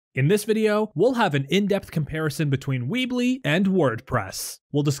In this video, we'll have an in-depth comparison between Weebly and WordPress.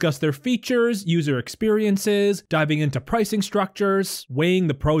 We'll discuss their features, user experiences, diving into pricing structures, weighing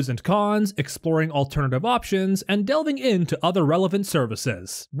the pros and cons, exploring alternative options, and delving into other relevant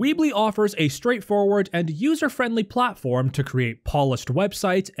services. Weebly offers a straightforward and user-friendly platform to create polished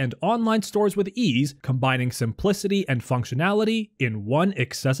websites and online stores with ease, combining simplicity and functionality in one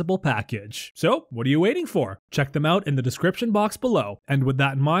accessible package. So, what are you waiting for? Check them out in the description box below. And with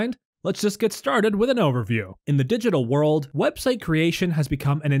that in mind, let's just get started with an overview. In the digital world, website creation has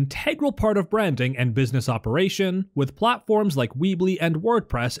become an integral part of branding and business operation, with platforms like Weebly and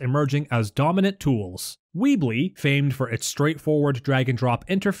WordPress emerging as dominant tools. Weebly, famed for its straightforward drag-and-drop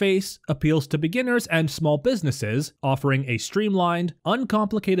interface, appeals to beginners and small businesses, offering a streamlined,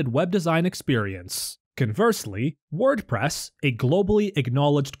 uncomplicated web design experience. Conversely, WordPress, a globally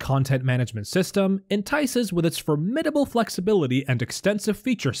acknowledged content management system, entices with its formidable flexibility and extensive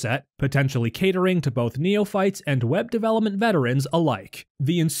feature set, potentially catering to both neophytes and web development veterans alike.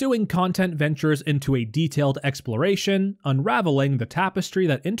 The ensuing content ventures into a detailed exploration, unraveling the tapestry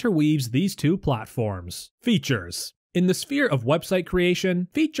that interweaves these two platforms. Features. In the sphere of website creation,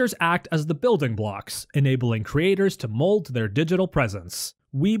 features act as the building blocks, enabling creators to mold their digital presence.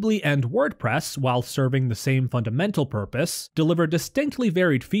 Weebly and WordPress, while serving the same fundamental purpose, deliver distinctly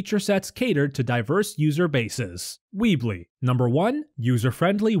varied feature sets catered to diverse user bases. Weebly. Number 1.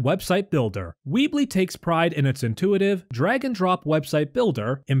 User-friendly website builder. Weebly takes pride in its intuitive, drag-and-drop website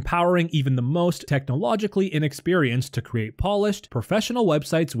builder, empowering even the most technologically inexperienced to create polished, professional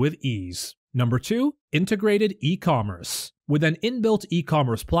websites with ease. Number 2. Integrated e-commerce. With an inbuilt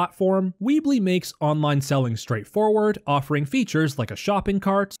e-commerce platform, Weebly makes online selling straightforward, offering features like a shopping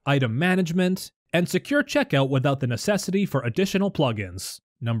cart, item management, and secure checkout without the necessity for additional plugins.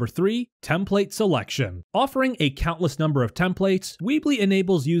 Number 3. Template selection. Offering a countless number of templates, Weebly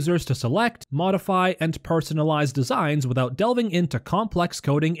enables users to select, modify, and personalize designs without delving into complex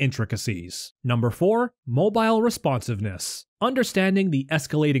coding intricacies. Number 4. Mobile responsiveness. Understanding the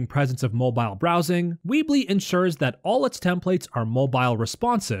escalating presence of mobile browsing, Weebly ensures that all its templates are mobile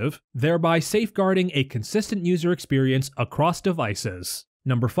responsive, thereby safeguarding a consistent user experience across devices.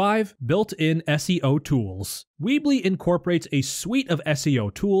 Number 5. Built-in SEO tools. Weebly incorporates a suite of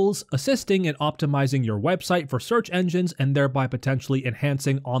SEO tools, assisting in optimizing your website for search engines and thereby potentially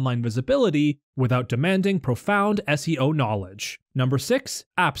enhancing online visibility without demanding profound SEO knowledge. Number 6.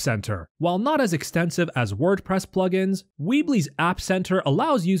 App Center. While not as extensive as WordPress plugins, Weebly's App Center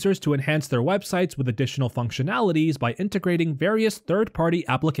allows users to enhance their websites with additional functionalities by integrating various third-party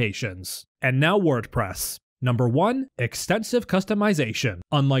applications. And now WordPress. Number 1. Extensive customization.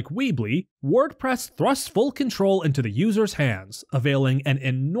 Unlike Weebly, WordPress thrusts full control into the user's hands, availing an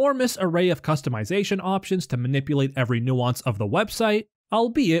enormous array of customization options to manipulate every nuance of the website,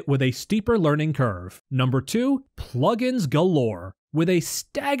 albeit with a steeper learning curve. Number 2. Plugins galore. With a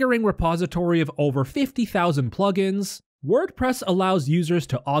staggering repository of over 50,000 plugins, WordPress allows users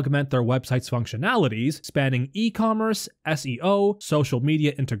to augment their website's functionalities, spanning e-commerce, SEO, social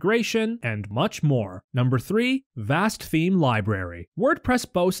media integration, and much more. Number 3. Vast theme library.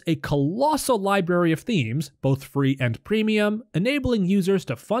 WordPress boasts a colossal library of themes, both free and premium, enabling users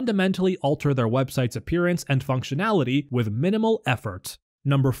to fundamentally alter their website's appearance and functionality with minimal effort.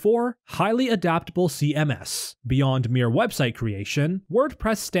 Number 4. Highly adaptable CMS. Beyond mere website creation,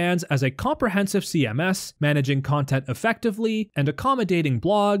 WordPress stands as a comprehensive CMS, managing content effectively and accommodating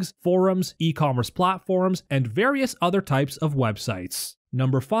blogs, forums, e-commerce platforms, and various other types of websites.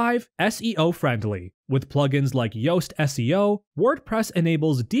 Number 5. SEO friendly. With plugins like Yoast SEO, WordPress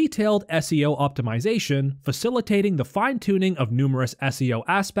enables detailed SEO optimization, facilitating the fine-tuning of numerous SEO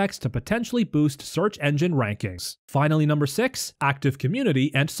aspects to potentially boost search engine rankings. Finally, number 6. Active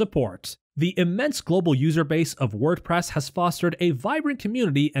community and support. The immense global user base of WordPress has fostered a vibrant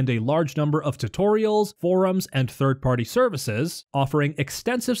community and a large number of tutorials, forums, and third-party services, offering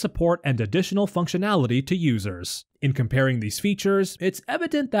extensive support and additional functionality to users. In comparing these features, it's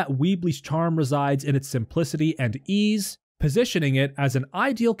evident that Weebly's charm resides in its simplicity and ease, positioning it as an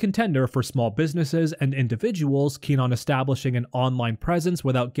ideal contender for small businesses and individuals keen on establishing an online presence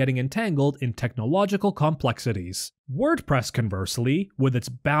without getting entangled in technological complexities. WordPress, conversely, with its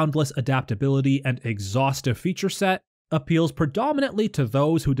boundless adaptability and exhaustive feature set, appeals predominantly to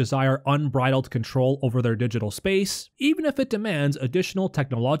those who desire unbridled control over their digital space, even if it demands additional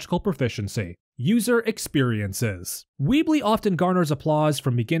technological proficiency. User experiences. Weebly often garners applause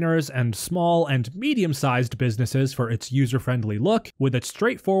from beginners and small and medium-sized businesses for its user-friendly look, with its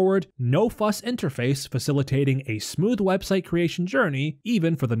straightforward, no-fuss interface facilitating a smooth website creation journey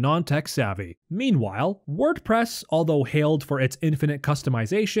even for the non-tech savvy. Meanwhile, WordPress, although hailed for its infinite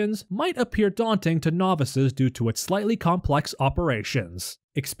customizations, might appear daunting to novices due to its slightly complex operations.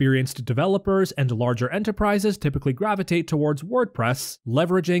 Experienced developers and larger enterprises typically gravitate towards WordPress,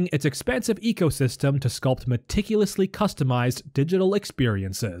 leveraging its expansive ecosystem to sculpt meticulously customized digital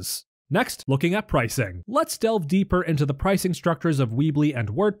experiences. Next, looking at pricing. Let's delve deeper into the pricing structures of Weebly and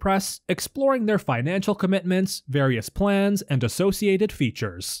WordPress, exploring their financial commitments, various plans, and associated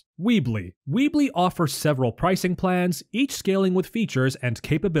features. Weebly. Weebly offers several pricing plans, each scaling with features and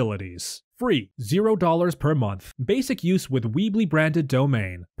capabilities. Free, $0 per month. Basic use with Weebly branded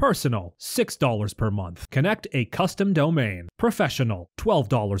domain. Personal, $6 per month. Connect a custom domain. Professional,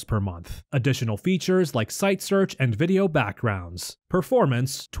 $12 per month. Additional features like site search and video backgrounds.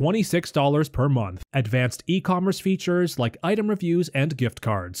 Performance, $26 per month. Advanced e-commerce features like item reviews and gift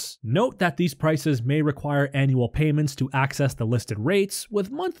cards. Note that these prices may require annual payments to access the listed rates,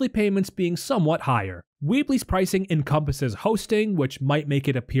 with monthly payments being somewhat higher. Weebly's pricing encompasses hosting, which might make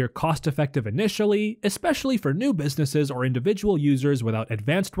it appear cost-effective initially, especially for new businesses or individual users without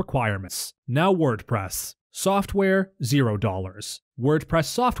advanced requirements. Now WordPress. Software, $0. WordPress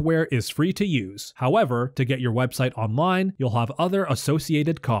software is free to use. However, to get your website online, you'll have other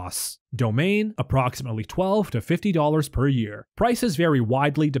associated costs. Domain, approximately $12 to $50 per year. Prices vary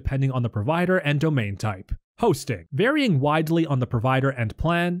widely depending on the provider and domain type. Hosting. Varying widely on the provider and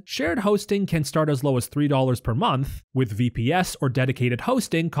plan, shared hosting can start as low as $3 per month, with VPS or dedicated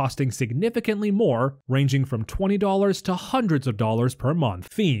hosting costing significantly more, ranging from $20 to hundreds of dollars per month.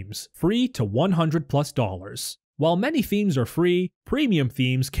 Themes. Free to $100+. While many themes are free, premium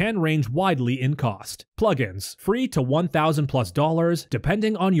themes can range widely in cost. Plugins. Free to $1,000+,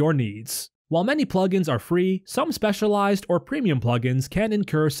 depending on your needs. While many plugins are free, some specialized or premium plugins can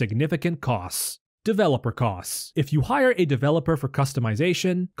incur significant costs. Developer costs. If you hire a developer for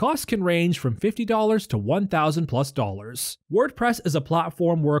customization, costs can range from $50 to $1,000+. WordPress is a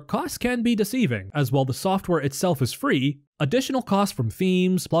platform where costs can be deceiving, as while the software itself is free, additional costs from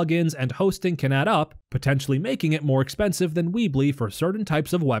themes, plugins, and hosting can add up, potentially making it more expensive than Weebly for certain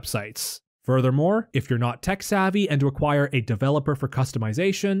types of websites. Furthermore, if you're not tech savvy and require a developer for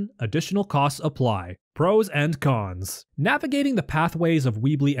customization, additional costs apply. Pros and cons. Navigating the pathways of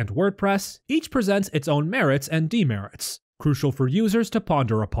Weebly and WordPress, each presents its own merits and demerits, crucial for users to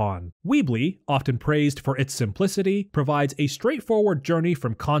ponder upon. Weebly, often praised for its simplicity, provides a straightforward journey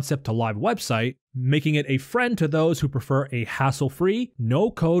from concept to live website, making it a friend to those who prefer a hassle-free,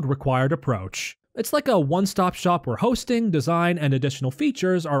 no-code required approach. It's like a one-stop shop where hosting, design, and additional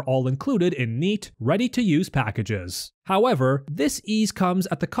features are all included in neat, ready-to-use packages. However, this ease comes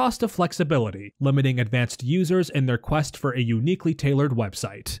at the cost of flexibility, limiting advanced users in their quest for a uniquely tailored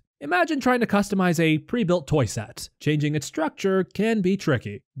website. Imagine trying to customize a pre-built toy set. Changing its structure can be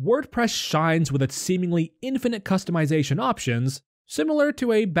tricky. WordPress shines with its seemingly infinite customization options, similar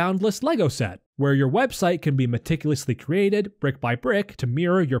to a boundless Lego set, where your website can be meticulously created brick by brick to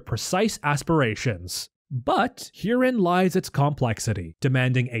mirror your precise aspirations. But herein lies its complexity,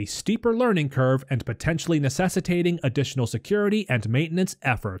 demanding a steeper learning curve and potentially necessitating additional security and maintenance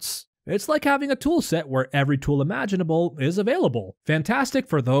efforts. It's like having a tool set where every tool imaginable is available. Fantastic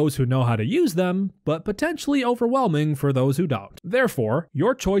for those who know how to use them, but potentially overwhelming for those who don't. Therefore,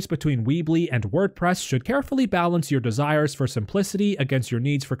 your choice between Weebly and WordPress should carefully balance your desires for simplicity against your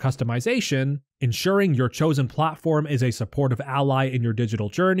needs for customization, ensuring your chosen platform is a supportive ally in your digital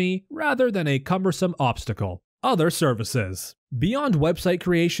journey, rather than a cumbersome obstacle. Other services. Beyond website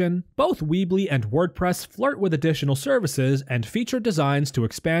creation, both Weebly and WordPress flirt with additional services and feature designs to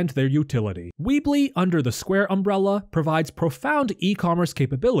expand their utility. Weebly, under the Square umbrella, provides profound e-commerce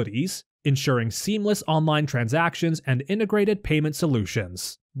capabilities, ensuring seamless online transactions and integrated payment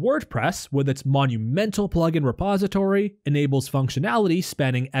solutions. WordPress, with its monumental plugin repository, enables functionality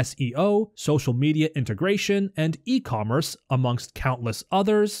spanning SEO, social media integration, and e-commerce, amongst countless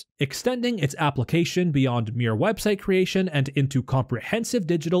others, extending its application beyond mere website creation and into comprehensive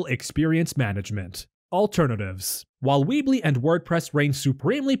digital experience management. Alternatives. While Weebly and WordPress reign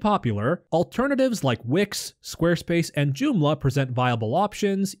supremely popular, alternatives like Wix, Squarespace, and Joomla present viable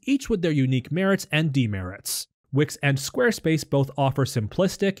options, each with their unique merits and demerits. Wix and Squarespace both offer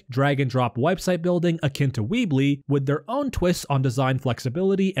simplistic, drag-and-drop website building akin to Weebly, with their own twists on design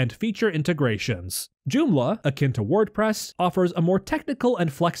flexibility and feature integrations. Joomla, akin to WordPress, offers a more technical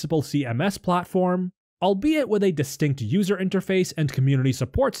and flexible CMS platform, albeit with a distinct user interface and community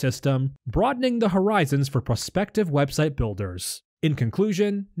support system, broadening the horizons for prospective website builders. In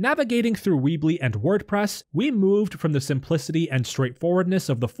conclusion, navigating through Weebly and WordPress, we moved from the simplicity and straightforwardness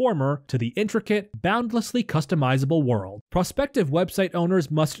of the former to the intricate, boundlessly customizable world. Prospective website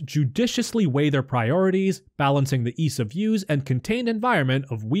owners must judiciously weigh their priorities, balancing the ease of use and contained environment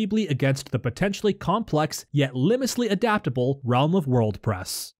of Weebly against the potentially complex yet limitously adaptable realm of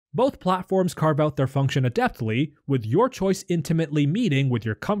WordPress. Both platforms carve out their function adeptly, with your choice intimately meeting with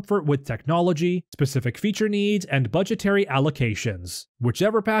your comfort with technology, specific feature needs, and budgetary allocations.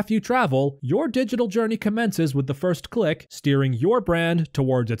 Whichever path you travel, your digital journey commences with the first click, steering your brand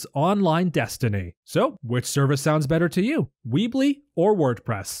towards its online destiny. So, which service sounds better to you? Weebly or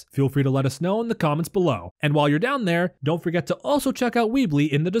WordPress? Feel free to let us know in the comments below. And while you're down there, don't forget to also check out Weebly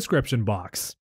in the description box.